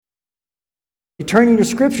Turning your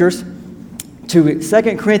scriptures to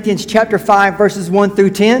 2 Corinthians chapter 5, verses 1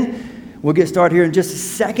 through 10. We'll get started here in just a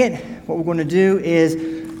second. What we're going to do is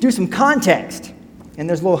do some context. And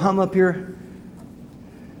there's a little hum up here,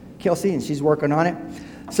 Kelsey, and she's working on it.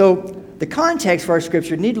 So the context for our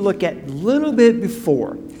scripture, need to look at a little bit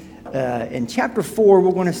before. In chapter 4,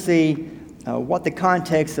 we're going to see what the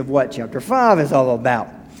context of what chapter 5 is all about.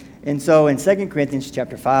 And so in 2 Corinthians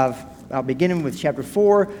chapter 5, I'll begin with chapter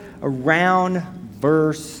 4, around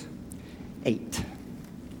verse 8.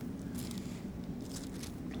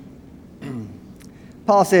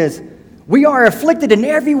 Paul says, "We are afflicted in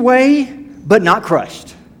every way, but not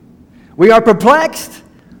crushed. We are perplexed,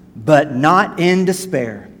 but not in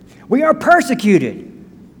despair. We are persecuted,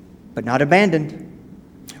 but not abandoned.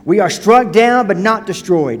 We are struck down, but not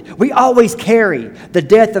destroyed. We always carry the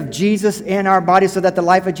death of Jesus in our body so that the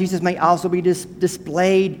life of Jesus may also be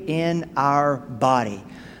displayed in our body."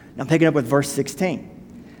 Now I'm picking up with verse 16.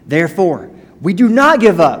 "Therefore, we do not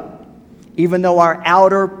give up. Even though our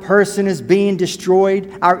outer person is being destroyed,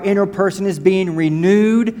 our inner person is being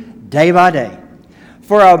renewed day by day.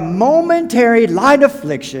 For a momentary light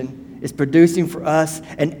affliction is producing for us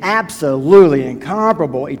an absolutely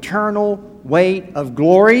incomparable eternal weight of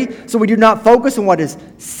glory. So we do not focus on what is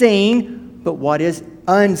seen, but what is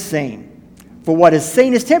unseen. For what is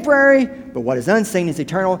seen is temporary, but what is unseen is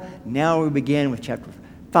eternal." Now we begin with chapter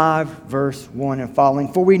 5, verse 1 and following.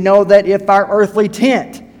 "For we know that if our earthly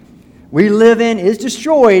tent we live in is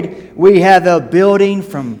destroyed, we have a building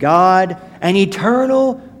from God, an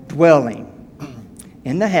eternal dwelling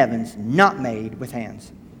in the heavens, not made with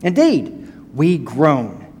hands. Indeed, we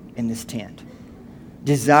groan in this tent,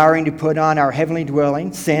 desiring to put on our heavenly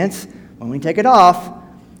dwelling, since when we take it off,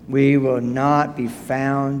 we will not be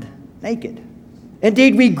found naked.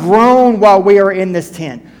 Indeed, we groan while we are in this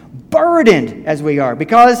tent, burdened as we are,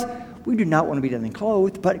 because we do not want to be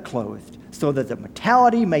unclothed, but clothed, so that the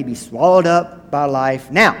mortality may be swallowed up by life.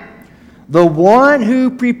 Now, the one who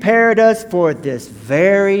prepared us for this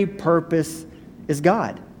very purpose is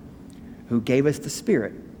God, who gave us the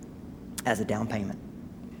Spirit as a down payment.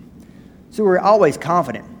 So we're always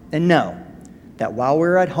confident and know that while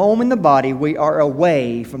we're at home in the body, we are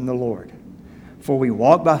away from the Lord. For we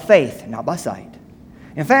walk by faith, not by sight.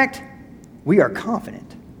 In fact, we are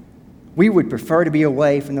confident we would prefer to be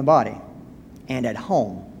away from the body and at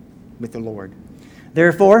home with the Lord.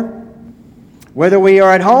 Therefore, whether we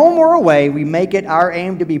are at home or away, we make it our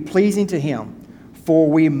aim to be pleasing to Him. For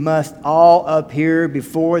we must all appear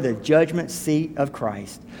before the judgment seat of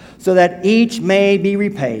Christ, so that each may be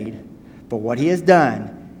repaid for what he has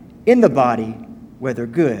done in the body, whether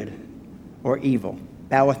good or evil."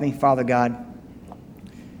 Bow with me. Father God,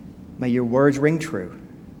 may your words ring true,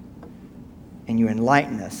 and you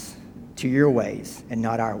enlighten us to your ways and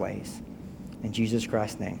not our ways. In Jesus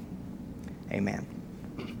Christ's name, amen.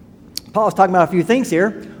 Paul's talking about a few things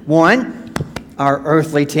here. 1, our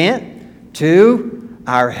earthly tent. 2,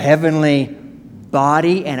 our heavenly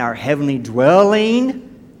body and our heavenly dwelling.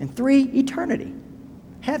 And 3, eternity,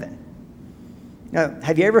 heaven. Now,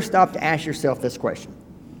 have you ever stopped to ask yourself this question?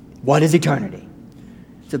 What is eternity?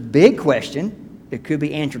 It's a big question. It could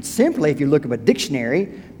be answered simply if you look up a dictionary,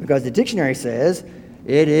 because the dictionary says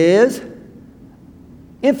it is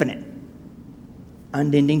infinite,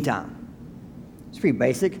 unending time. It's pretty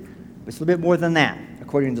basic, but it's a little bit more than that,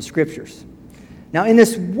 according to the scriptures. Now, in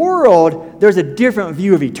this world, there's a different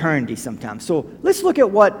view of eternity sometimes. So let's look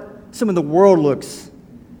at what some of the world looks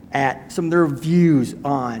at, some of their views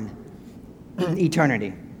on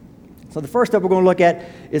eternity. So the first up we're going to look at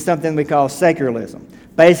is something we call secularism.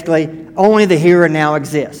 Basically, only the here and now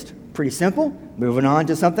exist. Pretty simple. Moving on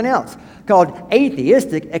to something else called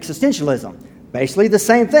atheistic existentialism. Basically the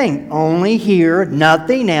same thing. Only here,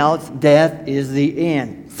 nothing else. Death is the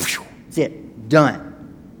end. That's it. Done.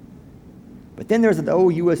 But then there's the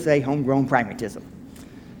old USA homegrown pragmatism.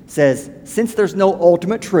 It says, since there's no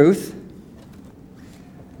ultimate truth,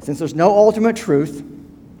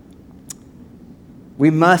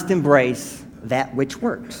 we must embrace that which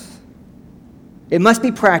works. It must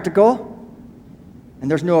be practical,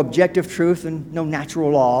 and there's no objective truth and no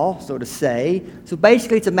natural law, so to say. So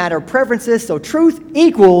basically, it's a matter of preferences, so truth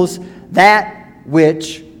equals that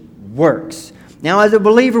which works. Now, as a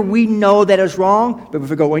believer, we know that is wrong, but if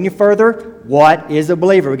we go any further, what is a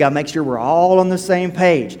believer? We've got to make sure we're all on the same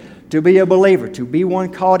page. To be a believer, to be one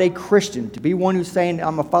called a Christian, to be one who's saying,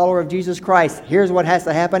 I'm a follower of Jesus Christ, here's what has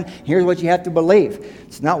to happen, here's what you have to believe.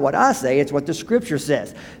 It's not what I say, it's what the Scripture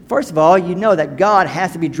says. First of all, you know that God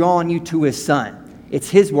has to be drawing you to His Son. It's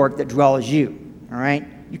His work that draws you, all right?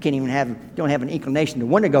 you don't have an inclination to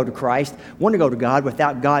want to go to Christ, want to go to God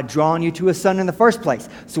without God drawing you to His Son in the first place.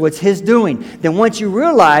 So it's His doing. Then once you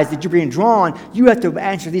realize that you're being drawn, you have to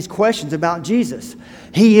answer these questions about Jesus.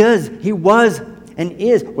 He was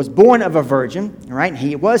born of a virgin, right?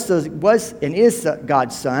 He was and is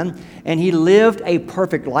God's Son, and He lived a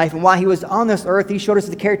perfect life. And while He was on this earth, He showed us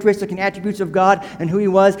the characteristics and attributes of God and who He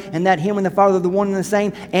was, and that Him and the Father are the one and the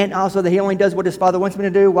same, and also that He only does what His Father wants Him to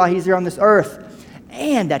do while He's here on this earth,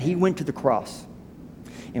 and that He went to the cross.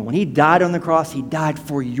 And when He died on the cross, He died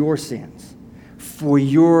for your sins, for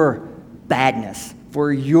your badness,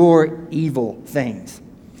 for your evil things.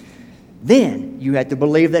 Then you have to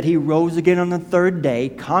believe that He rose again on the third day,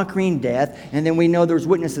 conquering death. And then we know there's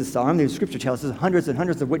witnesses saw Him. The Scripture tells us hundreds and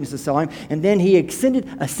hundreds of witnesses saw Him. And then He ascended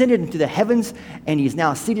into the heavens, and He's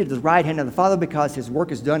now seated at the right hand of the Father because His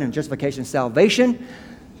work is done in justification and salvation.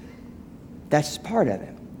 That's just part of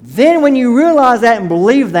it. Then when you realize that and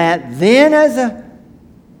believe that, then as a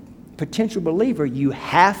potential believer, you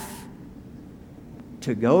have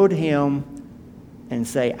to go to Him and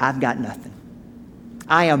say, I've got nothing.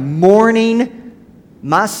 I am mourning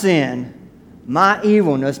my sin, my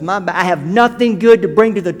evilness. I have nothing good to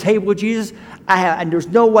bring to the table, Jesus. And there's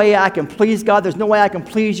no way I can please God. There's no way I can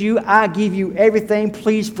please you. I give you everything.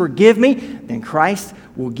 Please forgive me. Then Christ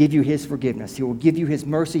will give you His forgiveness. He will give you His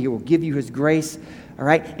mercy. He will give you His grace, all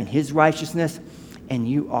right, and His righteousness. And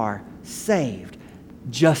you are saved,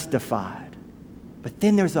 justified. But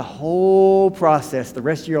then there's a whole process. The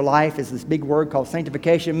rest of your life is this big word called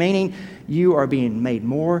sanctification, meaning you are being made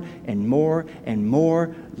more and more and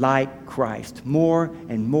more like Christ. More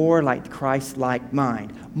and more like Christ-like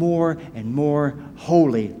mind. More and more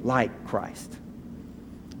holy like Christ.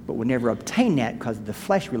 But we'll never obtain that because of the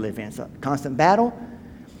flesh we live in. It's a constant battle.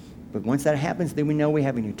 But once that happens, then we know we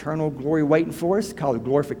have an eternal glory waiting for us called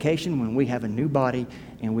glorification when we have a new body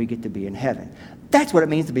and we get to be in heaven. That's what it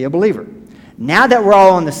means to be a believer. Now that we're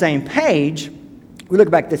all on the same page, we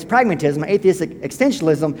look back at this pragmatism, atheistic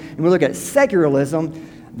extensionism, and we look at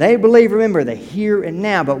secularism. They believe, remember, the here and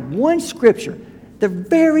now. But one scripture, the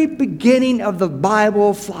very beginning of the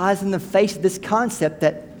Bible, flies in the face of this concept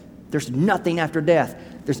that there's nothing after death.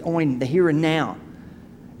 There's only the here and now.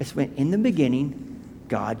 It's when in the beginning,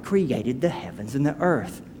 God created the heavens and the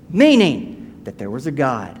earth. Meaning that there was a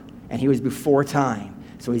God, and He was before time.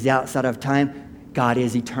 So He's outside of time. God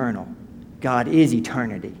is eternal. God is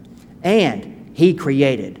eternity. And He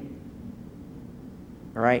created.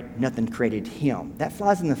 All right? Nothing created Him. That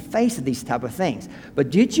flies in the face of these type of things. But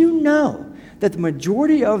did you know that the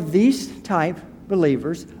majority of these type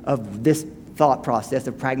believers of this thought process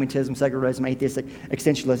of pragmatism, secularism, atheistic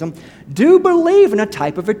extensionism do believe in a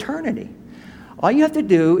type of eternity? All you have to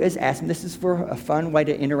do is ask them. This is for a fun way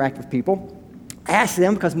to interact with people. Ask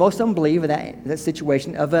them, because most of them believe in that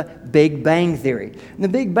situation of a Big Bang Theory. And the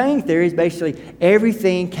Big Bang Theory is basically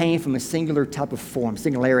everything came from a singular type of form,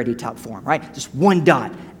 singularity type form, right? Just one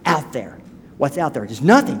dot out there. What's out there? Just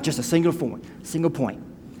nothing, just a single form, single point.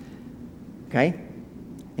 Okay?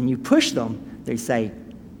 And you push them, they say,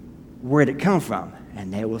 where did it come from?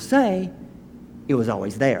 And they will say, it was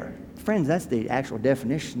always there. Friends, that's the actual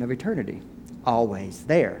definition of eternity. Always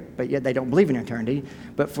there. But yet they don't believe in eternity.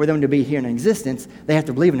 But for them to be here in existence, they have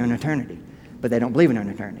to believe in an eternity. But they don't believe in an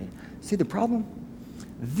eternity. See the problem?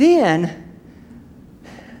 Then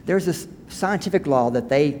there's this scientific law that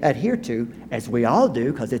they adhere to, as we all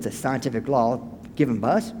do, because it's a scientific law given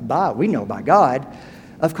by us, we know by God,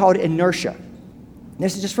 of called inertia.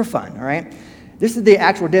 This is just for fun, all right? This is the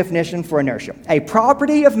actual definition for inertia. A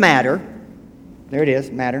property of matter, there it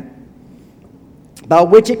is, matter, by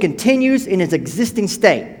which it continues in its existing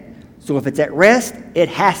state. So if it's at rest, it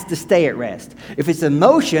has to stay at rest. If it's in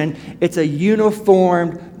motion, it's a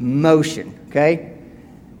uniform motion, okay?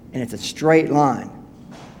 And it's a straight line.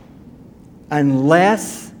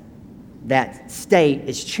 Unless that state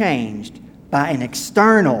is changed by an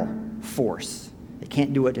external force. It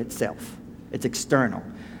can't do it itself. It's external.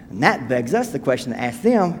 And that begs us the question to ask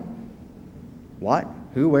them, what,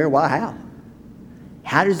 who, where, why, how?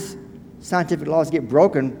 How does scientific laws get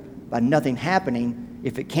broken by nothing happening?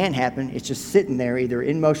 If it can't happen, it's just sitting there either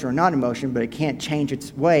in motion or not in motion, but it can't change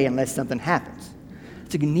its way unless something happens.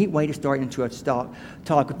 It's a neat way to start into a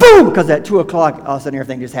talk. Boom! Because at 2 o'clock, all of a sudden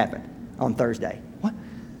everything just happened on Thursday. What?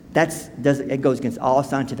 It goes against all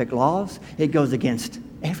scientific laws. It goes against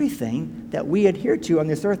everything that we adhere to on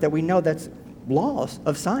this earth that we know that's laws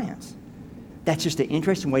of science. That's just an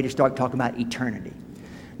interesting way to start talking about eternity.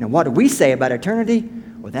 Now, what do we say about eternity?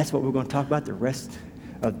 Well, that's what we're going to talk about the rest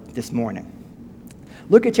of this morning.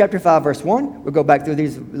 Look at chapter 5, verse 1. We'll go back through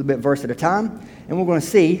these a little bit verse at a time, and we're going to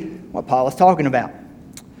see what Paul is talking about.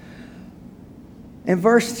 In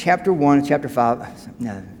chapter 1, chapter 5,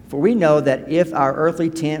 no. For we know that if our earthly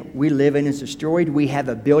tent we live in is destroyed, we have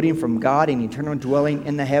a building from God, an eternal dwelling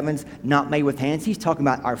in the heavens, not made with hands. He's talking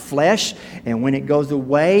about our flesh, and when it goes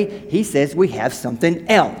away, he says we have something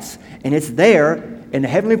else. And it's there in the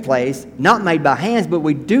heavenly place, not made by hands, but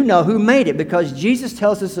we do know who made it, because Jesus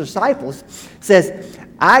tells his disciples, says,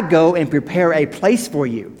 I go and prepare a place for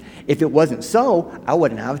you. If it wasn't so, I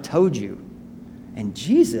wouldn't have told you. And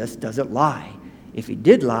Jesus doesn't lie. If he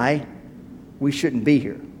did lie, we shouldn't be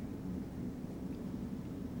here.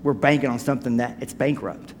 We're banking on something that it's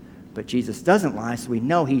bankrupt. But Jesus doesn't lie, so we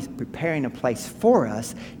know he's preparing a place for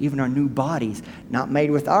us, even our new bodies, not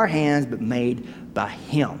made with our hands, but made by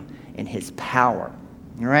him in his power.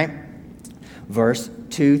 All right? Verse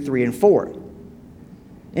 2, 3, and 4.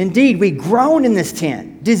 Indeed, we groan in this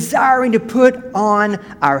tent, desiring to put on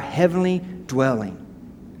our heavenly dwelling.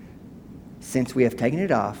 Since we have taken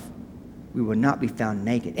it off, we will not be found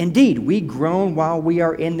naked. Indeed, we groan while we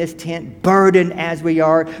are in this tent, burdened as we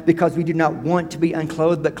are, because we do not want to be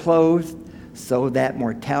unclothed, but clothed, so that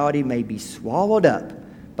mortality may be swallowed up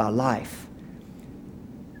by life.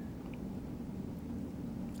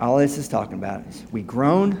 All this is talking about is we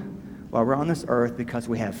groan while we're on this earth because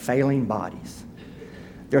we have failing bodies.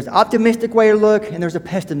 There's an optimistic way to look, and there's a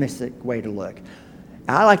pessimistic way to look.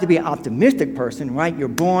 I like to be an optimistic person, right? You're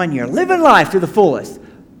born, you're living life to the fullest.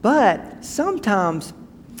 But sometimes,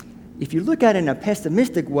 if you look at it in a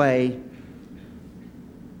pessimistic way,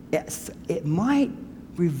 it might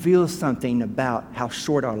reveal something about how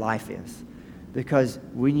short our life is. Because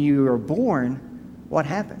when you are born, what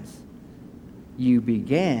happens? You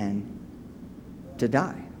began to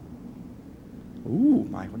die. Ooh,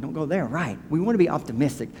 Michael, don't go there. Right. We want to be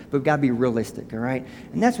optimistic, but we've got to be realistic, all right?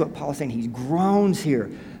 And that's what Paul's saying. He groans here,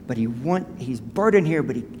 but he's burdened here,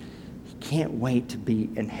 but he can't wait to be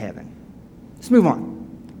in heaven. Let's move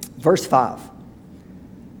on. Verse 5.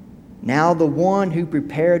 Now the one who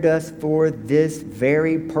prepared us for this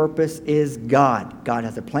very purpose is God. God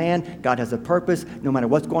has a plan. God has a purpose. No matter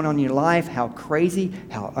what's going on in your life, how crazy,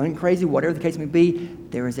 how uncrazy, whatever the case may be,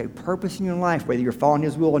 there is a purpose in your life, whether you're following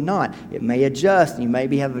his will or not. It may adjust. You may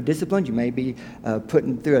have a discipline. You may be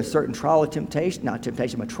putting through a certain trial or temptation, not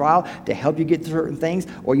temptation, but trial to help you get through certain things,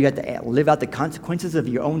 or you have to live out the consequences of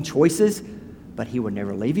your own choices. But he will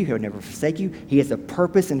never leave you. He will never forsake you. He has a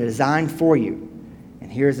purpose and a design for you.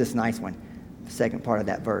 And here's this nice one, the second part of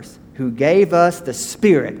that verse. Who gave us the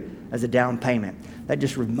Spirit as a down payment. That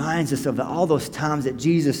just reminds us of all those times that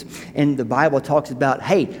Jesus in the Bible talks about,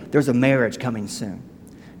 hey, there's a marriage coming soon.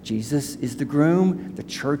 Jesus is the groom. The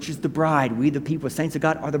church is the bride. We, the people, saints of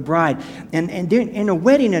God, are the bride. And in a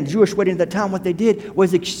wedding, a Jewish wedding at that time, what they did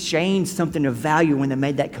was exchange something of value when they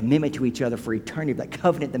made that commitment to each other for eternity, that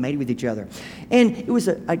covenant they made with each other. And it was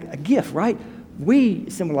a gift, right? We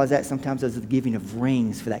symbolize that sometimes as the giving of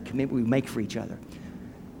rings for that commitment we make for each other.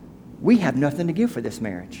 We have nothing to give for this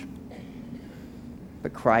marriage.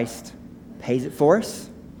 But Christ pays it for us.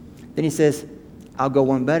 Then he says, I'll go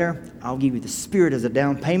one better. I'll give you the Spirit as a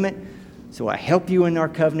down payment. So I help you in our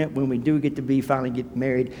covenant when we do finally get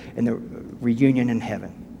married in the reunion in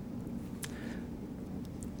heaven.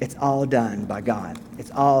 It's all done by God.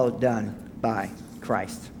 It's all done by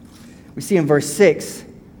Christ. We see in verse 6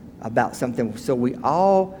 about something. So we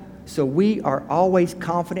are always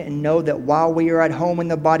confident and know that while we are at home in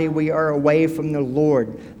the body, we are away from the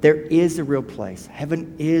Lord. There is a real place.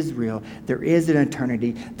 Heaven is real. There is an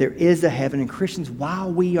eternity. There is a heaven. And Christians,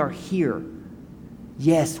 while we are here,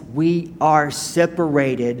 yes, we are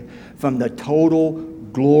separated from the total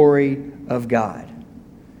glory of God.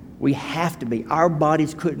 We have to be. Our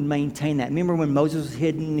bodies couldn't maintain that. Remember when Moses was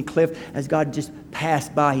hidden in the cliff, as God just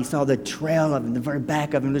passed by, he saw the trail of him, the very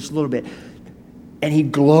back of him, just a little bit. And he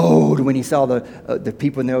glowed when he saw the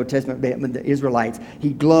people in the Old Testament, the Israelites.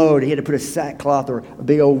 He glowed. He had to put a sackcloth or a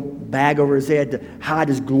big old bag over his head to hide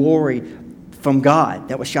his glory from God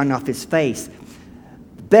that was shining off his face.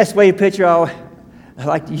 The best way to picture I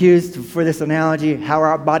like to use for this analogy, how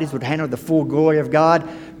our bodies would handle the full glory of God.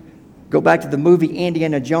 Go back to the movie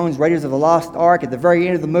Indiana Jones, Raiders of the Lost Ark. At the very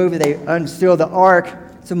end of the movie, they unseal the ark.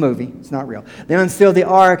 It's a movie. It's not real. They unseal the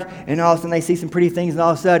ark, and all of a sudden they see some pretty things, and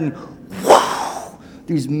all of a sudden, whoa,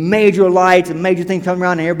 these major lights and major things come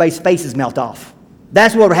around, and everybody's faces melt off.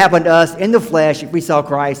 That's what would happen to us in the flesh if we saw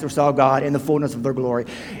Christ or saw God in the fullness of their glory.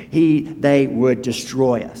 They would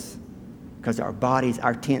destroy us because our bodies,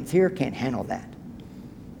 our tents here can't handle that.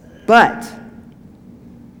 But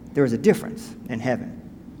there is a difference in heaven.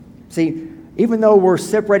 See, even though we're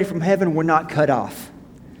separated from heaven, we're not cut off.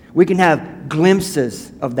 We can have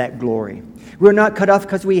glimpses of that glory. We're not cut off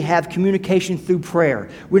because we have communication through prayer.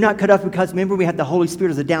 We're not cut off because, remember, we have the Holy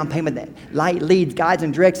Spirit as a down payment that leads, guides,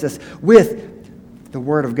 and directs us with the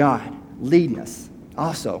Word of God, leading us.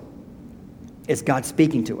 Also, it's God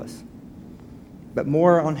speaking to us. But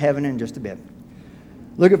more on heaven in just a bit.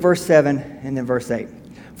 Look at verse 7 and then verse 8.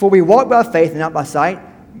 For we walk by faith and not by sight.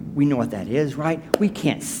 We know what that is, right? We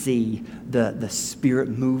can't see the Spirit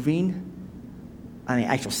moving.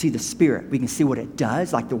 Actually see the Spirit. We can see what it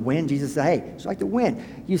does, like the wind. Jesus said, hey, it's like the wind.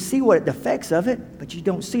 You see what the effects of it, but you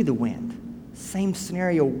don't see the wind. Same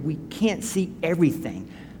scenario. We can't see everything.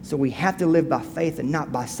 So we have to live by faith and not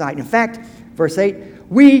by sight. In fact, verse 8,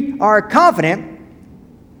 we are confident,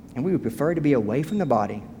 and we would prefer to be away from the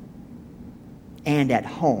body and at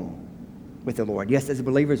home with the Lord. Yes, as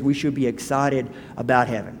believers, we should be excited about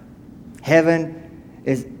heaven. Heaven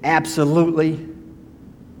is absolutely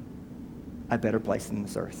a better place than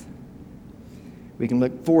this earth. We can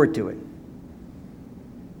look forward to it.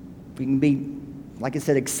 We can be, like I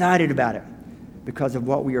said, excited about it because of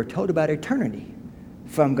what we are told about eternity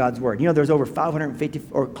from God's Word. You know, there's over 550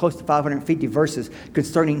 or close to 550 verses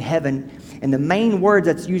concerning heaven. And the main word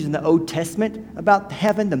that's used in the Old Testament about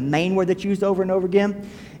heaven, the main word that's used over and over again,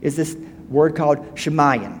 is this word called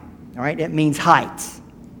Shemayin. All right, it means heights.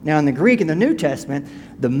 Now, in the Greek, in the New Testament,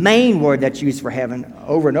 the main word that's used for heaven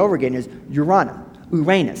over and over again is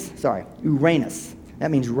Uranus. That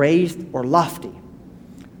means raised or lofty.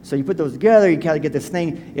 So you put those together, you kind of get this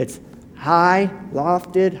thing. It's high,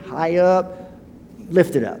 lofted, high up,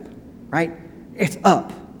 lifted up, right? It's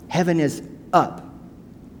up. Heaven is up.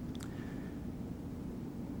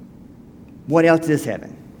 What else is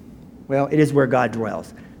heaven? Well, it is where God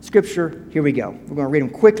dwells. Scripture, here we go. We're going to read them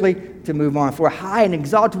quickly to move on. For a high and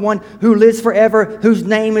exalted one who lives forever, whose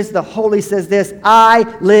name is the Holy, says this, I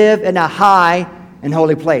live in a high and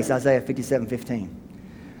holy place. Isaiah 57:15.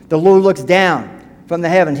 The Lord looks down from the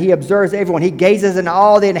heavens. He observes everyone. He gazes in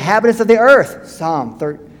all the inhabitants of the earth. Psalm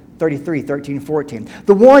 33:13-14.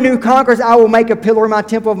 The one who conquers, I will make a pillar in my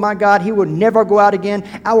temple of my God. He will never go out again.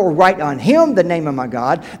 I will write on him the name of my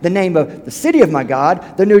God, the name of the city of my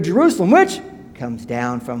God, the new Jerusalem, which comes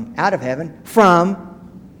down from out of heaven from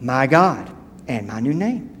my God, and my new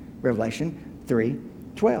name. Revelation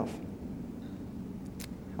 3:12.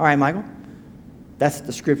 All right, Michael. That's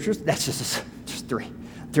the scriptures. That's just three.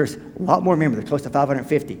 There's a lot more. Remember, there's close to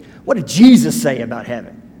 550. What did Jesus say about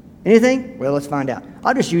heaven? Anything? Well, let's find out.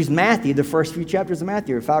 I'll just use Matthew, the first few chapters of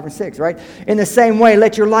Matthew, 5 and 6, right? In the same way,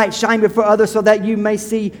 let your light shine before others so that you may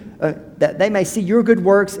see, that they may see your good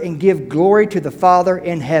works and give glory to the Father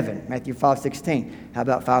in heaven. Matthew 5:16. How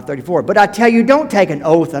about 5:34? But I tell you, don't take an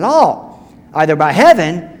oath at all, either by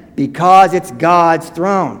heaven, because it's God's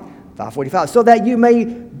throne. 5:45. So that you may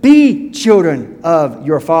be children of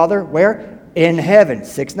your Father, where? In heaven.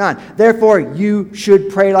 6:9. Therefore, you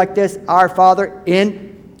should pray like this: Our Father in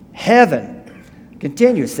heaven.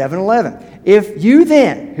 Continue, 7:11. If you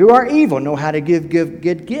then, who are evil, know how to give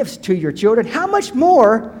good gifts to your children, how much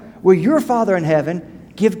more will your Father in heaven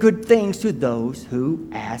give good things to those who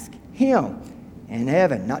ask him? In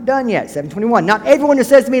heaven. Not done yet. 7:21. Not everyone who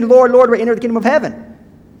says to me, Lord, Lord, will enter the kingdom of heaven,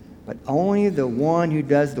 but only the one who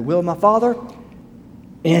does the will of my Father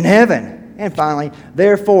in heaven. And finally,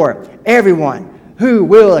 therefore, everyone who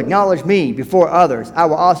will acknowledge me before others, I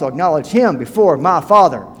will also acknowledge him before my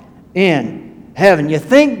Father in heaven. You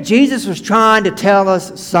think Jesus was trying to tell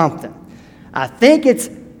us something? I think it's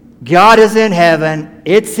God is in heaven.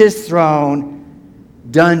 It's his throne.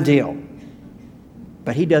 Done deal.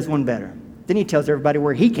 But he does one better. Then he tells everybody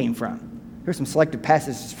where he came from. Here's some selected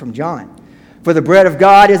passages from John. For the bread of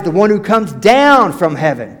God is the one who comes down from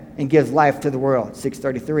heaven and gives life to the world.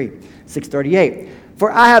 6:33. 6:38.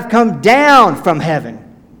 For I have come down from heaven,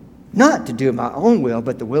 not to do my own will,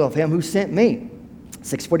 but the will of him who sent me.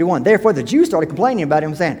 6:41. Therefore the Jews started complaining about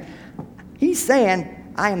him, saying, he's saying,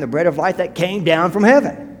 I am the bread of life that came down from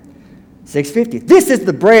heaven. 6:50. This is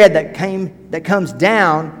the bread that comes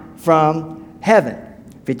down from heaven.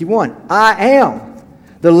 51. I am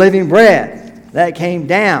the living bread that came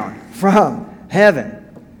down from heaven.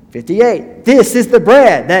 58. This is the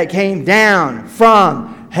bread that came down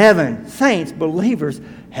from heaven. Saints, believers,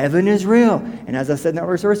 heaven is real. And as I said in the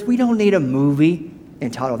first verse, we don't need a movie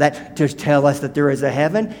entitled that to tell us that there is a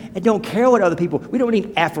heaven. And don't care what other people, we don't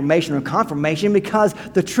need affirmation or confirmation, because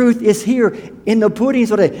the truth is here in the pudding.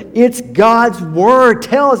 So that it's God's word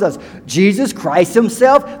tells us. Jesus Christ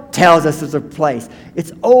himself tells us there's a place.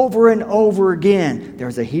 It's over and over again.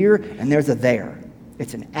 There's a here and there's a there.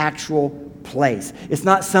 It's an actual place. It's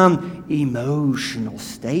not some emotional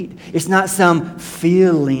state. It's not some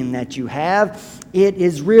feeling that you have. It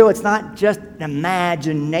is real. It's not just an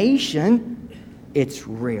imagination. It's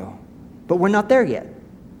real. But we're not there yet.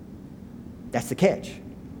 That's the catch.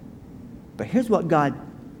 But here's what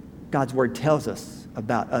God's Word tells us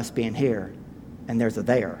about us being here, and there's a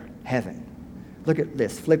there, heaven. Look at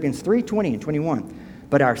this, Philippians 3:20 and 21.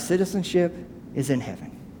 But our citizenship is in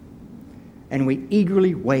heaven, and we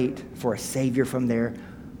eagerly wait for a Savior from there.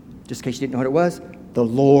 Just in case you didn't know what it was, the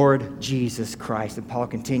Lord Jesus Christ. And Paul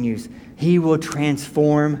continues, He will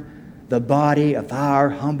transform the body of our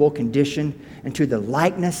humble condition into the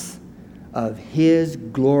likeness of His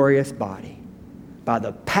glorious body by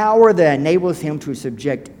the power that enables Him to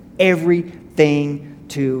subject everything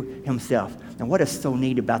to Himself. Now, what is so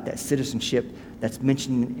neat about that citizenship that's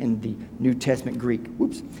mentioned in the New Testament Greek?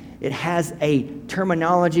 It has a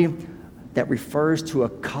terminology that refers to a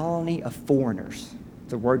colony of foreigners.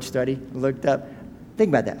 It's a word study I looked up. Think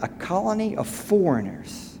about that. A colony of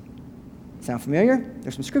foreigners. Sound familiar?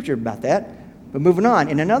 There's some scripture about that. But moving on.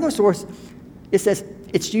 In another source, it says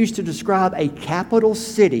it's used to describe a capital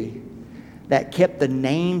city that kept the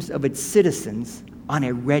names of its citizens on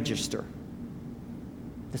a register.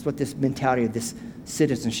 That's what this mentality of this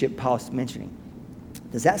citizenship Paul is mentioning.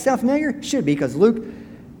 Does that sound familiar? It should be, because Luke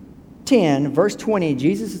 10, verse 20,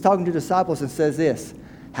 Jesus is talking to the disciples and says this,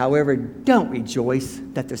 however, don't rejoice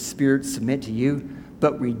that the spirits submit to you,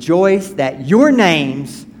 but rejoice that your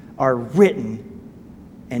names are written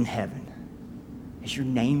in heaven. Is your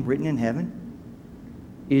name written in heaven?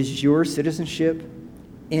 Is your citizenship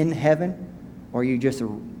in heaven? Or are you just a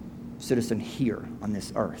citizen here on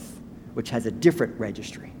this earth, which has a different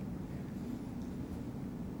registry?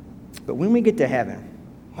 But when we get to heaven,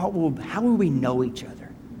 how will we know each other?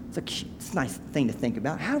 It's a nice thing to think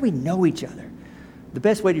about. How do we know each other? The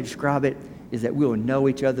best way to describe it is that we will know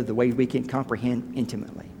each other the way we can comprehend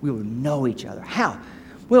intimately. We will know each other. How?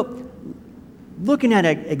 Well, looking at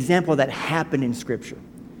an example that happened in Scripture.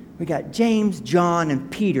 We got James, John, and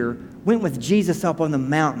Peter went with Jesus up on the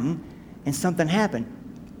mountain, and something happened.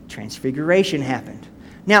 Transfiguration happened.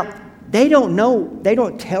 Now, they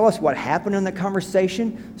don't tell us what happened in the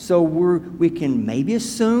conversation, so we can maybe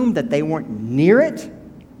assume that they weren't near it,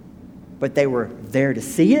 but they were there to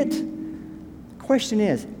see it. The question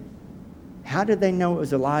is, how did they know it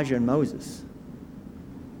was Elijah and Moses?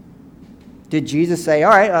 Did Jesus say,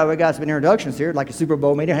 all right, we got some introductions here, like a Super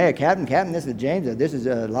Bowl meeting. Hey, Captain, this is James. This is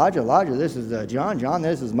Elijah, this is John,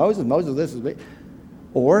 this is Moses, this is...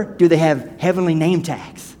 Or do they have heavenly name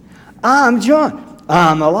tags? I'm John.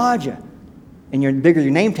 I'm Elijah. And the bigger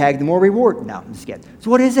your name tag, the more reward. No, I'm just kidding.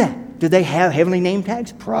 So what is that? Do they have heavenly name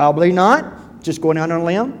tags? Probably not. Just going out on a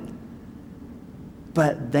limb.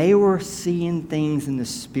 But they were seeing things in the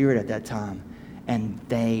Spirit at that time. And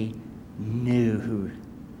they knew who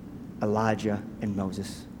Elijah and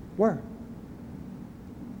Moses were.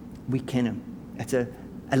 That's a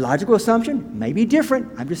logical assumption. Maybe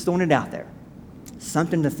different. I'm just throwing it out there.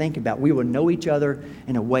 Something to think about. We will know each other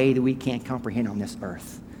in a way that we can't comprehend on this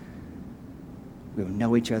earth. We will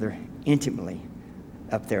know each other intimately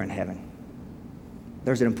up there in heaven.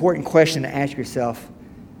 There's an important question to ask yourself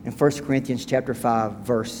in 1 Corinthians chapter 5,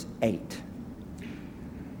 verse 8.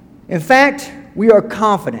 In fact, we are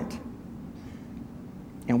confident,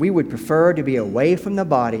 and we would prefer to be away from the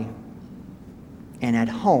body and at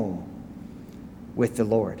home with the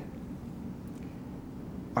Lord.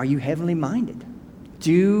 Are you heavenly minded?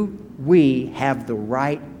 Do we have the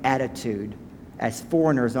right attitude as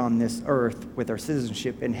foreigners on this earth with our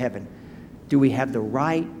citizenship in heaven? Do we have the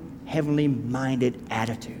right heavenly minded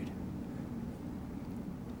attitude?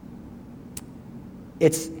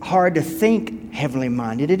 It's hard to think heavenly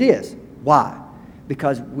minded. It is. Why?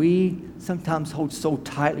 Because we sometimes hold so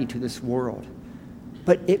tightly to this world.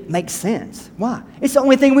 But it makes sense. Why? It's the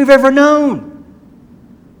only thing we've ever known.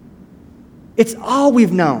 It's all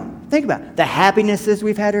we've known. Think about it. The happinesses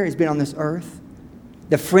we've had here has been on this earth.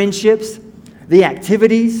 The friendships, the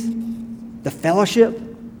activities, the fellowship,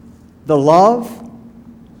 the love,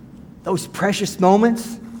 those precious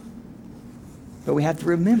moments. But we have to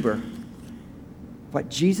remember what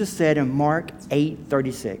Jesus said in Mark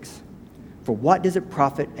 8:36. For what does it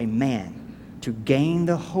profit a man to gain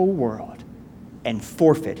the whole world and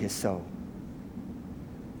forfeit his soul?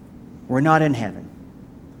 We're not in heaven.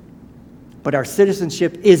 But our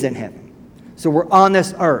citizenship is in heaven. So we're on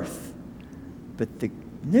this earth. But the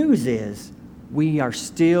news is we are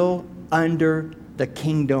still under the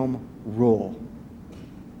kingdom rule.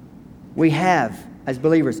 We have, as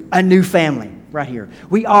believers, a new family right here.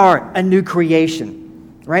 We are a new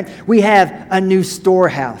creation. right? We have a new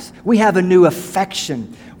storehouse. We have a new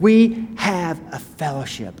affection. We have a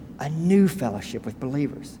fellowship, a new fellowship with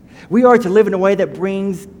believers. We are to live in a way that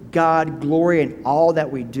brings God glory in all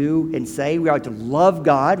that we do and say. We are to love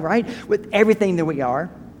God, right, with everything that we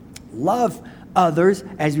are. Love others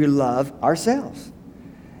as we love ourselves.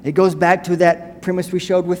 It goes back to that premise we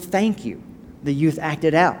showed with thank you. The youth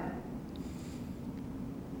acted out.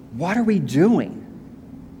 What are we doing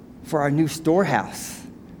for our new storehouse?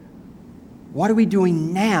 What are we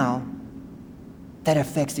doing now that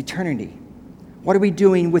affects eternity? What are we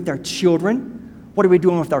doing with our children? What are we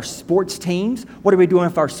doing with our sports teams? What are we doing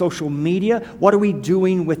with our social media? What are we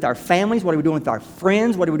doing with our families? What are we doing with our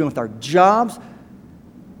friends? What are we doing with our jobs?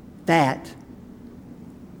 That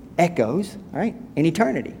echoes, right, in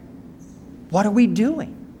eternity. What are we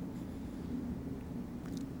doing?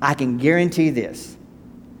 I can guarantee this.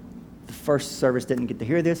 The first service didn't get to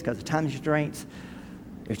hear this because of time constraints.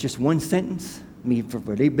 It's just one sentence. I mean, for a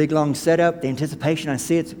really big, long setup, the anticipation, I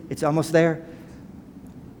see it's almost there.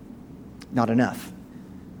 Not enough.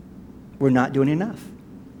 We're not doing enough.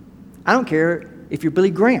 I don't care if you're Billy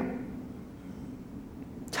Graham,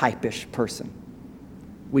 type-ish person.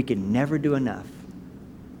 We can never do enough.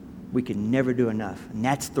 We can never do enough. And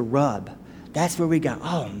that's the rub. That's where we go,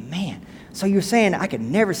 oh, man. So you're saying I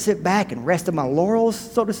can never sit back and rest on my laurels,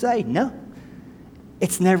 so to say? No.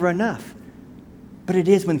 It's never enough. But it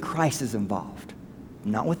is when Christ is involved.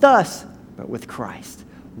 Not with us, but with Christ.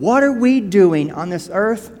 What are we doing on this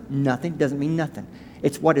earth? Nothing. Doesn't mean nothing.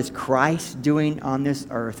 It's what is Christ doing on this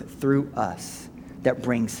earth through us that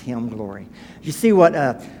brings him glory. You see what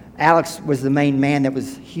Alex was the main man that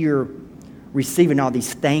was here receiving all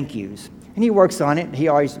these thank yous. And he works on it. He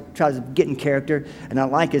always tries to get in character. And I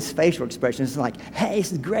like his facial expression. It's like, hey,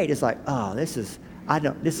 this is great. It's like, oh, this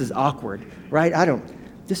is awkward, right?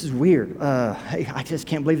 This is weird. I just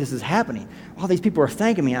can't believe this is happening. All these people are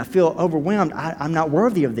thanking me. I feel overwhelmed. I'm not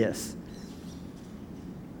worthy of this.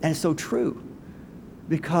 And it's so true.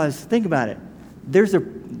 Because think about it.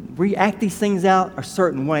 We act these things out a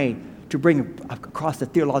certain way to bring across the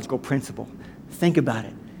theological principle. Think about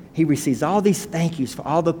it. He receives all these thank yous for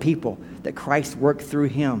all the people that Christ worked through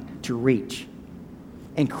him to reach.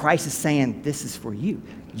 And Christ is saying, this is for you.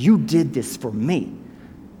 You did this for me,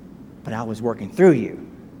 but I was working through you.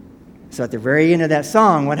 So at the very end of that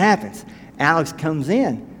song, what happens? Alex comes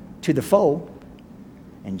in to the fold,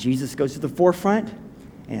 and Jesus goes to the forefront,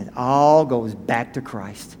 and it all goes back to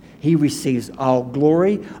Christ. He receives all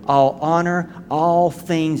glory, all honor, all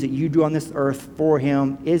things that you do on this earth for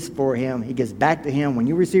him is for him. He gives back to him. When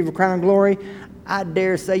you receive a crown of glory, I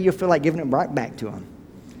dare say you'll feel like giving it right back to him.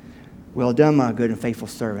 Well done, my good and faithful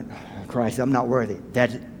servant. Christ, I'm not worthy.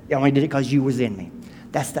 I only did it because you was in me.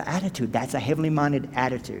 That's the attitude. That's a heavenly minded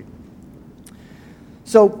attitude.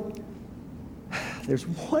 So, there's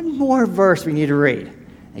one more verse we need to read.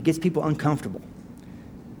 It gets people uncomfortable.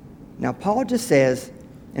 Now, Paul just says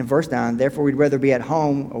in verse 9, therefore we'd rather be at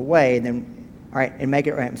home away than,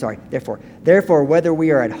 therefore whether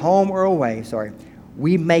we are at home or away,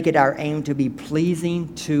 we make it our aim to be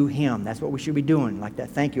pleasing to him. That's what we should be doing, like that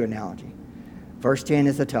thank you analogy. Verse 10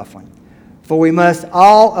 is a tough one. For we must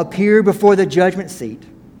all appear before the judgment seat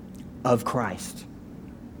of Christ,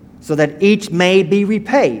 so that each may be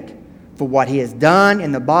repaid for what he has done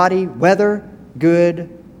in the body, whether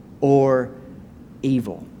good or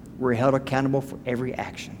evil. We're held accountable for every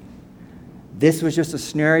action. This was just a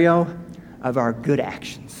scenario of our good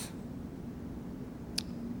actions.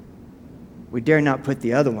 We dare not put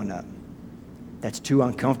the other one up. That's too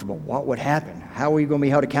uncomfortable. What would happen? How are we going to be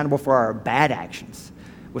held accountable for our bad actions?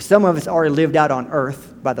 Well, some of us already lived out on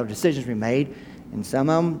earth by the decisions we made, and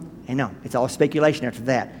some of them, it's all speculation after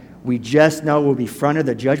that. We just know we'll be fronted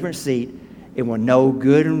the judgment seat, and we'll know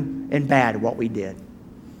good and bad what we did.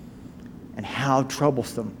 And how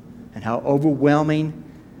troublesome and how overwhelming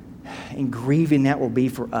and grieving that will be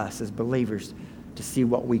for us as believers to see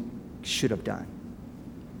what we should have done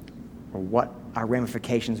or what our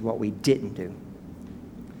ramifications, what we didn't do.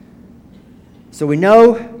 So we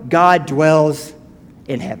know God dwells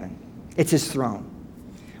in heaven. It's his throne.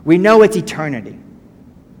 We know it's eternity.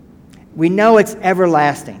 We know it's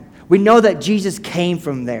everlasting. We know that Jesus came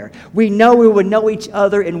from there. We know we would know each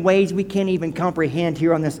other in ways we can't even comprehend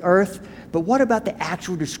here on this earth. But what about the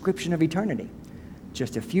actual description of eternity?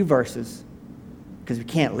 Just a few verses, because we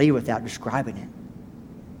can't leave without describing it.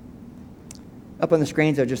 Up on the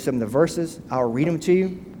screens are just some of the verses. I'll read them to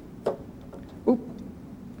you. Oop.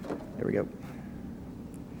 There we go.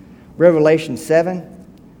 Revelation 7,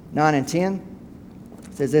 9 and 10.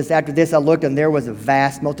 It says this, after this I looked, and there was a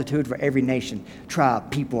vast multitude for every nation, tribe,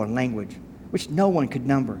 people, and language which no one could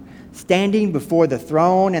number, standing before the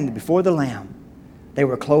throne and before the Lamb. They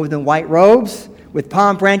were clothed in white robes, with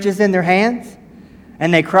palm branches in their hands,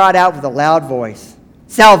 and they cried out with a loud voice,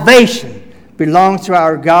 "Salvation belongs to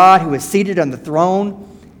our God who is seated on the throne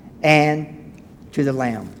and to the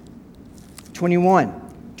Lamb."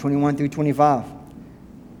 21 through 25.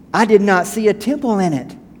 I did not see a temple in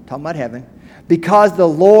it, talking about heaven, because the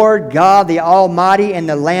Lord God, the Almighty, and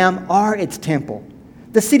the Lamb are its temple.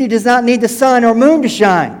 The city does not need the sun or moon to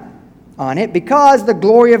shine on it, because the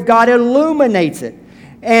glory of God illuminates it,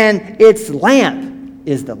 and its lamp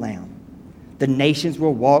is the Lamb. The nations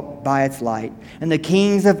will walk by its light, and the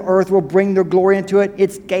kings of earth will bring their glory into it.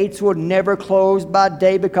 Its gates will never close by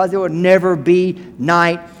day, because it will never be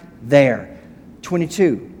night there.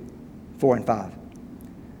 22, 4 and 5.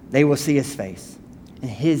 They will see his face,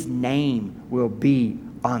 and his name will be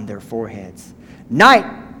on their foreheads. Night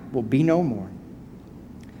will be no more.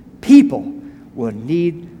 People will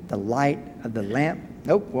need the light of the lamp.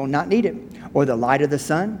 Nope, will not need it. Or the light of the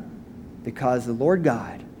sun, because the Lord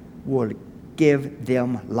God will give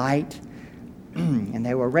them light, and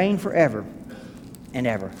they will reign forever and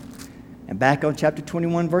ever. And back on chapter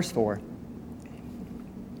 21, verse 4.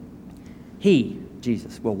 He,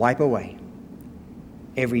 Jesus, will wipe away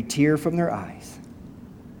every tear from their eyes.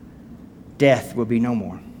 Death will be no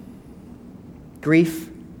more. Grief,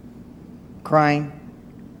 crying,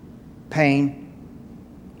 pain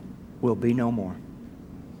will be no more,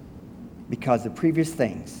 because the previous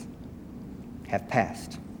things have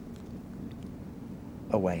passed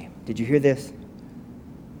away. Did you hear this?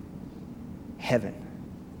 Heaven.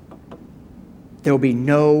 There will be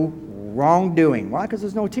no wrongdoing. Why? Because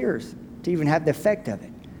there's no tears to even have the effect of it.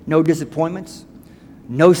 No disappointments,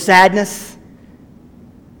 no sadness,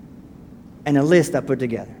 and a list I put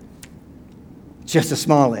together. Just a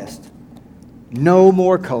small list. No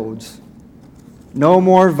more colds. No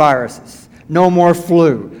more viruses. No more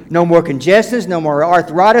flu. No more congestions. No more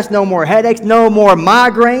arthritis. No more headaches. No more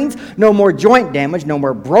migraines. No more joint damage. No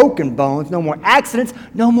more broken bones. No more accidents.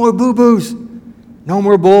 No more boo-boos. No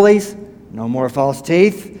more bullies. No more false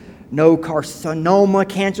teeth. No carcinoma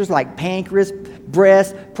cancers like pancreas,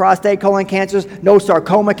 breast, prostate, colon cancers. No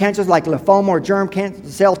sarcoma cancers like lymphoma or germ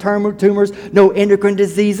cell tumors. No endocrine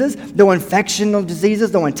diseases. No infectional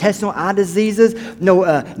diseases. No intestinal eye diseases.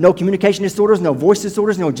 No communication disorders. No voice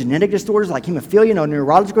disorders. No genetic disorders like hemophilia. No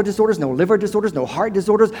neurological disorders. No liver disorders. No heart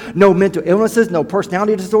disorders. No mental illnesses. No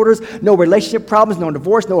personality disorders. No relationship problems. No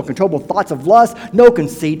divorce. No uncontrollable thoughts of lust. No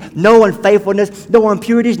conceit. No unfaithfulness. No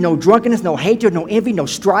impurities. No drunkenness. No hatred. No envy. No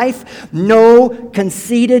strife. No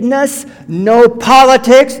conceitedness, no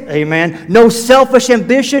politics, amen, no selfish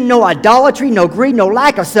ambition, no idolatry, no greed, no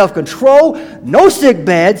lack of self-control, no sick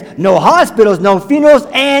beds, no hospitals, no funerals,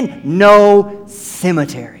 and no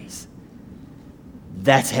cemeteries.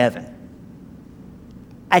 That's heaven.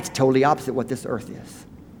 That's totally opposite what this earth is.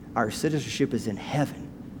 Our citizenship is in heaven.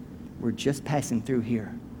 We're just passing through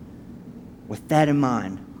here. With that in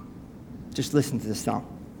mind, just listen to this song.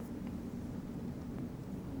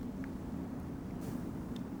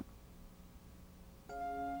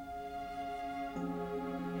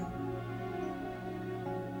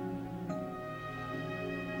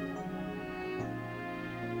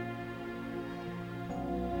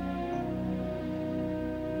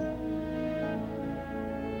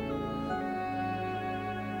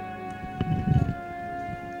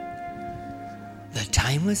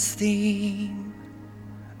 Timeless theme,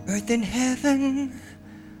 earth and heaven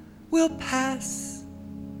will pass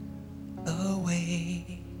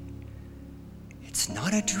away. It's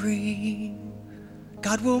not a dream.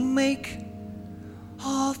 God will make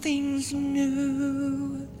all things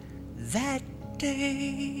new that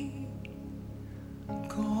day.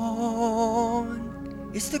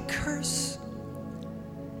 Gone is the curse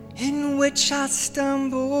in which I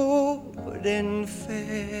stumbled and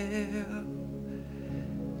fell.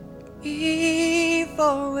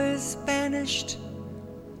 Evil is banished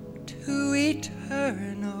to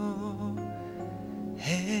eternal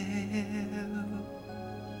hell.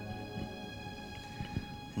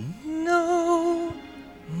 No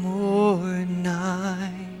more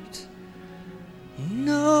night,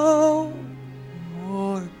 no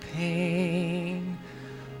more pain,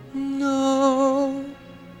 no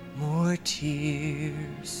more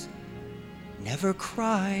tears, never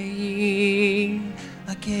crying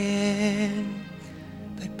again,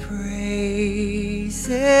 but praises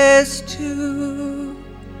to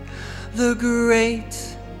the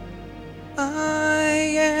great I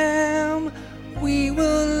am. We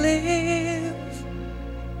will live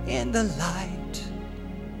in the light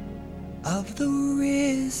of the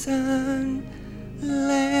risen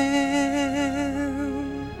Lamb.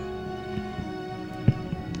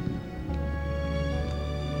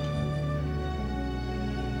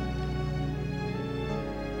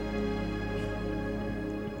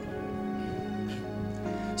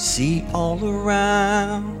 See all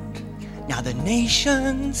around, now the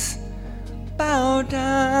nations bow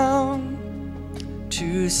down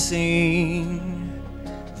to sing.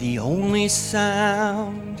 The only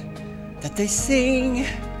sound that they sing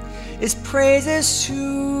is praises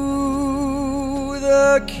to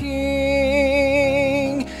the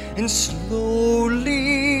King. And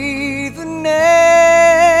slowly the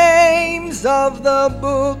names of the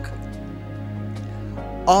book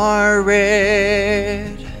are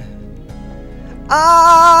read.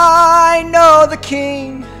 I know the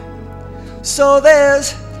King, so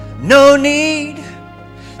there's no need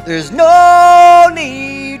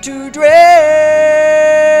to dread.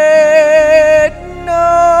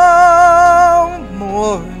 No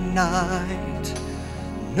more night,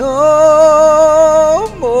 no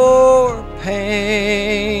more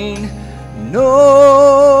pain,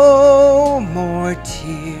 no more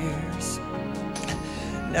tears,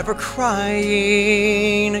 never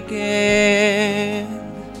crying again.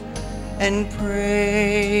 And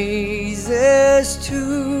praises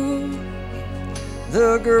to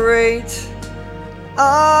the great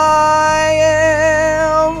I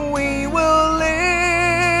am. We will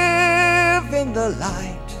live in the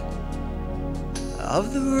light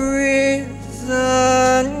of the risen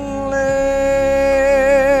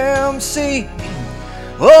Lamb. See,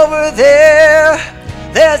 over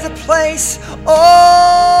there's a place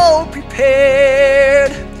all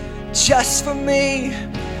prepared just for me,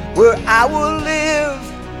 where I will live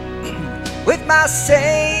with my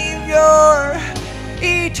Savior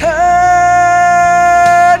eternally.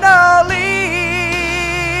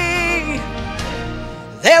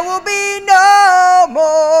 There will be no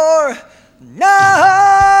more night,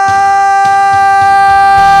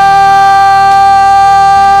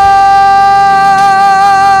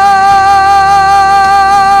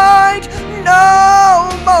 no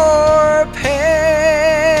more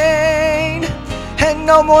pain, and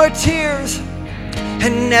no more tears,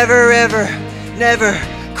 and never, ever, never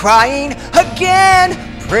crying again.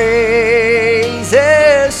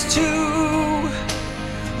 Praises to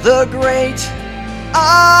the great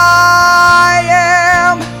I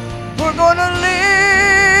am. We're gonna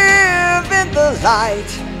live in the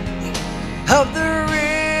light of the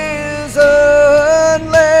risen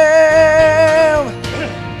Lamb.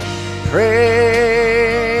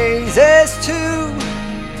 Praises to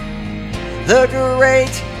the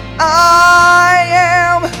great I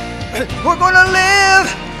am. We're gonna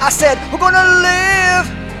live, I said, we're gonna live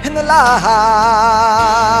in the light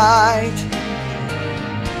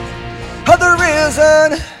of the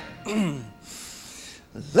risen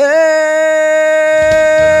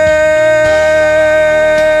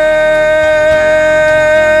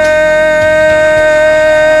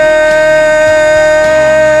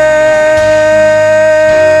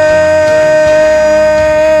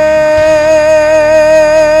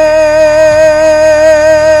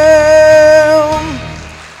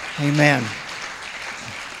Amen.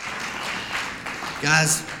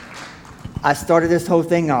 Guys, I started this whole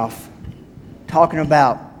thing off talking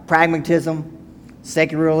about pragmatism,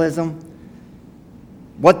 secularism.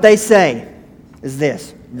 What they say is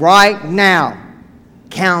this: right now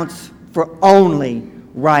counts for only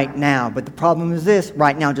right now. But the problem is this: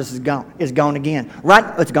 right now just is gone. It's gone again.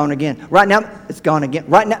 It's gone again. Right now, it's gone again.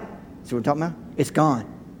 Right now, see what we're talking about? It's gone.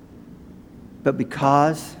 But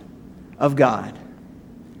because of God,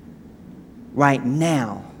 right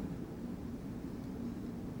now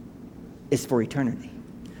is for eternity.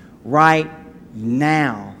 Right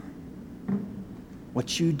now,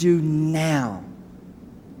 what you do now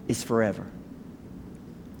is forever.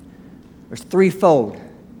 There's threefold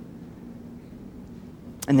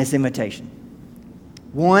in this invitation.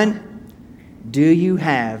 One, do you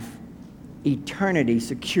have eternity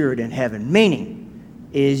secured in heaven? Meaning,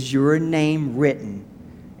 is your name written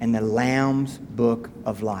in the Lamb's book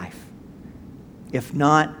of life? If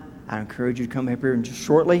not, I encourage you to come up here and just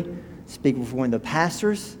shortly speak with one of the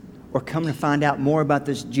pastors, or come to find out more about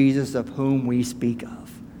this Jesus of whom we speak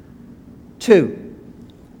of. Two,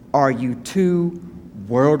 are you too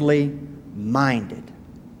worldly minded?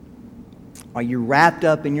 Are you wrapped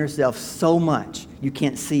up in yourself so much you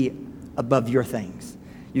can't see above your things?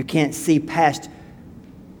 You can't see past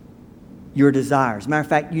your desires. Matter of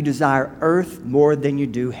fact, you desire earth more than you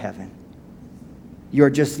do heaven. You're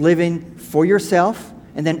just living for yourself,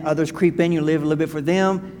 and then others creep in, you live a little bit for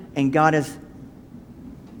them, and God is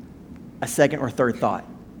a second or third thought.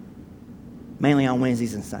 mainly on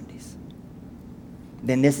Wednesdays and Sundays,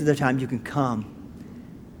 then this is the time you can come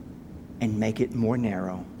and make it more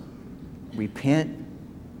narrow. Repent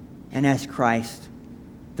and ask Christ,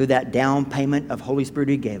 through that down payment of Holy Spirit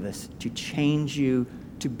He gave us, to change you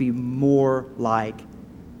to be more like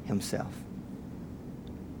Himself.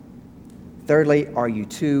 Thirdly, are you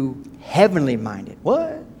too heavenly minded?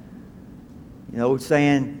 What? You know,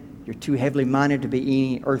 saying you're too heavenly minded to be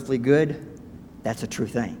any earthly good? That's a true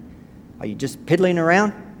thing. Are you just piddling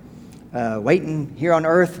around, waiting here on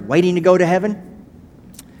earth, waiting to go to heaven?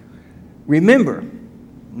 Remember,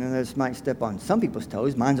 this might step on some people's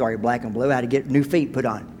toes. Mine's already black and blue. I had to get new feet put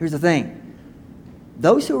on. Here's the thing.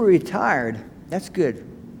 Those who are retired, that's good.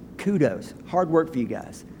 Kudos. Hard work for you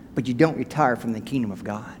guys. But you don't retire from the kingdom of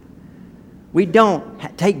God. We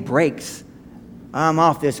don't take breaks. I'm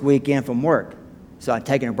off this weekend from work, so I'm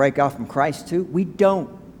taking a break off from Christ too. We don't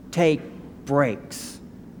take breaks,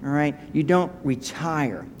 all right? You don't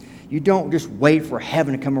retire. You don't just wait for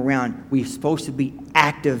heaven to come around. We're supposed to be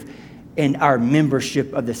active in our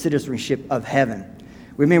membership of the citizenship of heaven.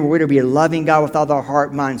 Remember, we're to be loving God with all our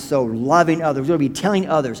heart, mind, soul, loving others. We're to be telling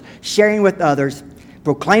others, sharing with others,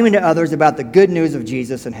 proclaiming to others about the good news of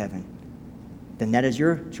Jesus in heaven. Then that is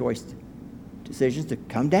your choice, decisions to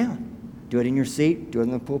come down. Do it in your seat, do it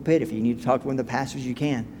in the pulpit. If you need to talk to one of the pastors, you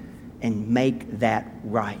can. And make that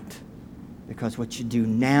right. Because what you do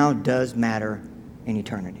now does matter in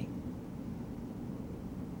eternity.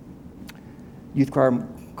 Youth choir,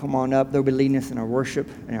 come on up. They'll be leading us in our worship,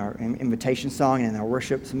 in our invitation song, and in our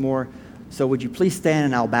worship some more. So would you please stand,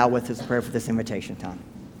 and I'll bow with us in prayer for this invitation time.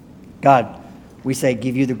 God, we say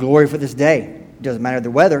give you the glory for this day. It doesn't matter the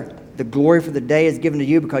weather. The glory for the day is given to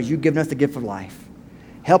you because you've given us the gift of life.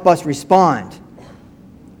 Help us respond.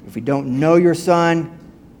 If we don't know your Son,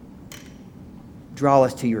 draw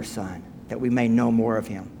us to your Son, that we may know more of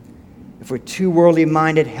him. If we're too worldly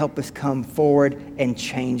minded, help us come forward and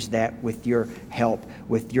change that with your help,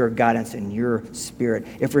 with your guidance and your Spirit.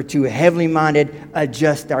 If we're too heavenly minded,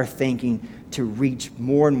 adjust our thinking to reach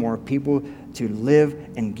more and more people, to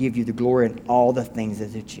live and give you the glory in all the things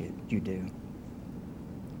that you do.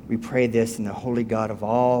 We pray this in the holy God of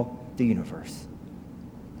all the universe.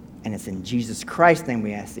 And it's in Jesus Christ's name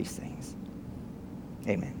we ask these things.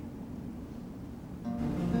 Amen.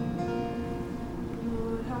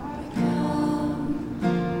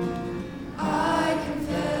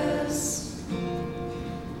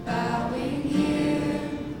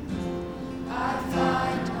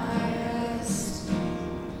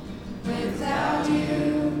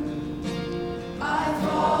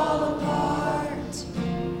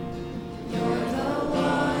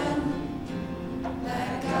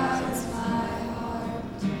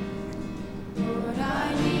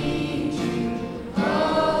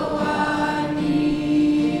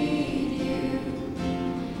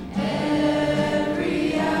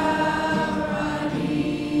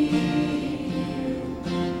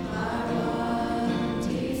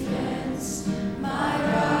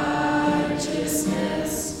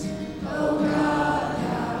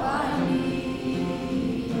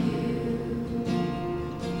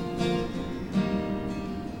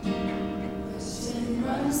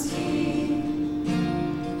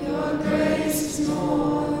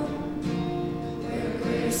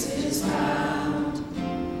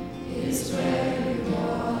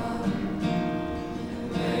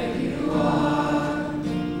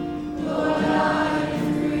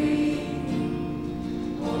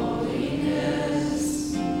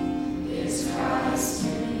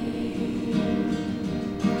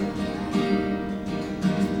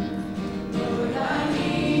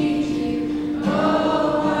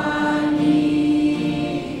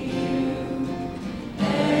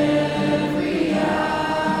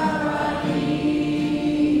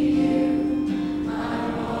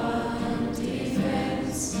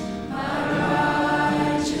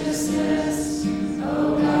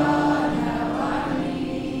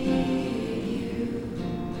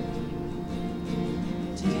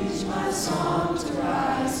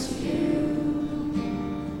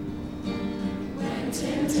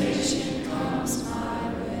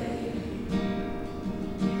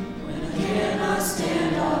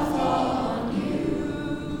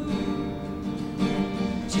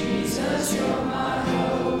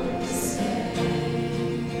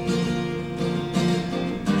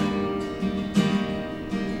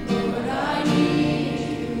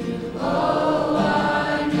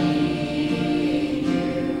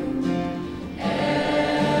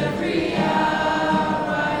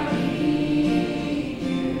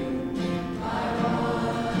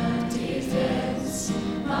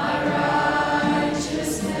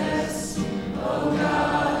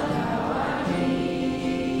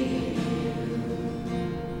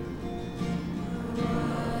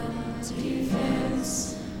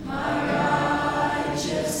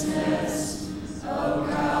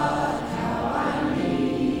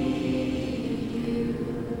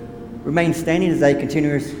 remain standing as they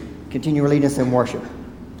continue leading us in worship.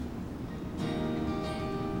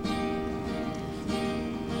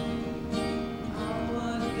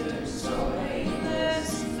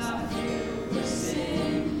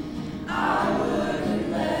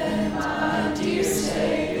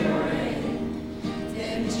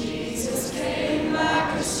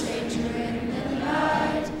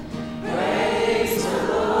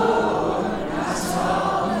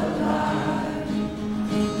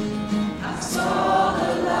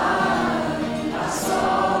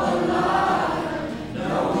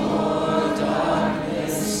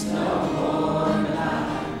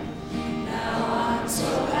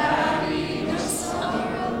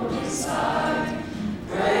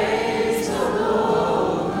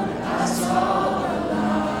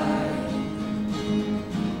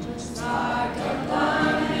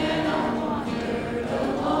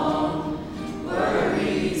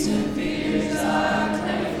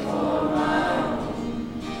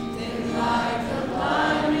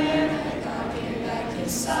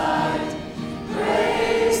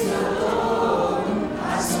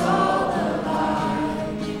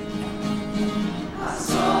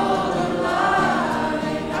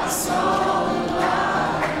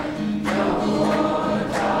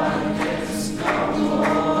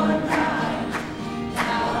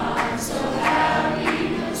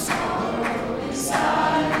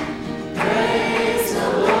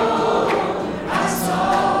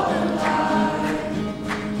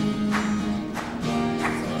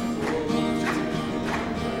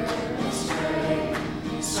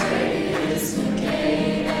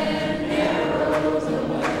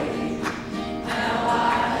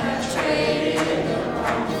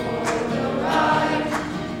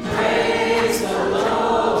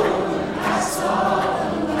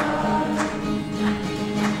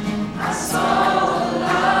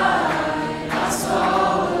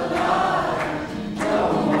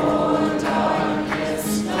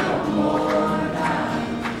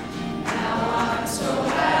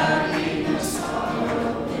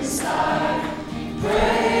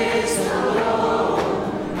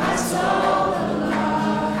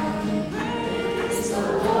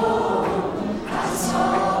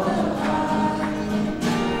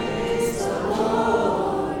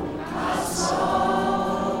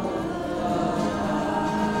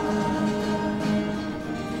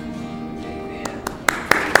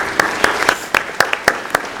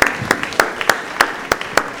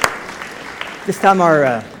 This time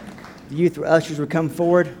our youth ushers will come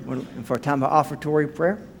forward for a time of offertory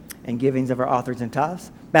prayer and givings of our authors and tithes.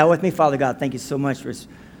 Bow with me. Father God, thank you so much for this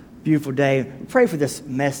beautiful day. We pray for this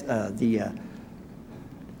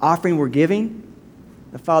offering we're giving.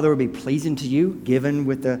 The Father will be pleasing to you, given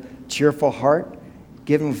with a cheerful heart,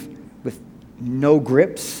 given with no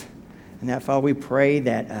grips. And that, Father, we pray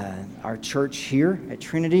that our church here at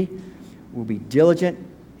Trinity will be diligent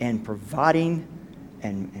in providing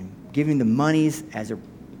and giving the monies as are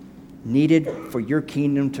needed for your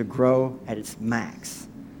kingdom to grow at its max.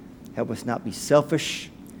 Help us not be selfish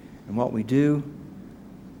in what we do,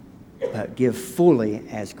 but give fully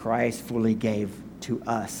as Christ fully gave to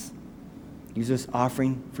us. Use this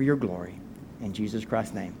offering for your glory. In Jesus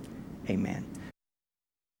Christ's name, amen.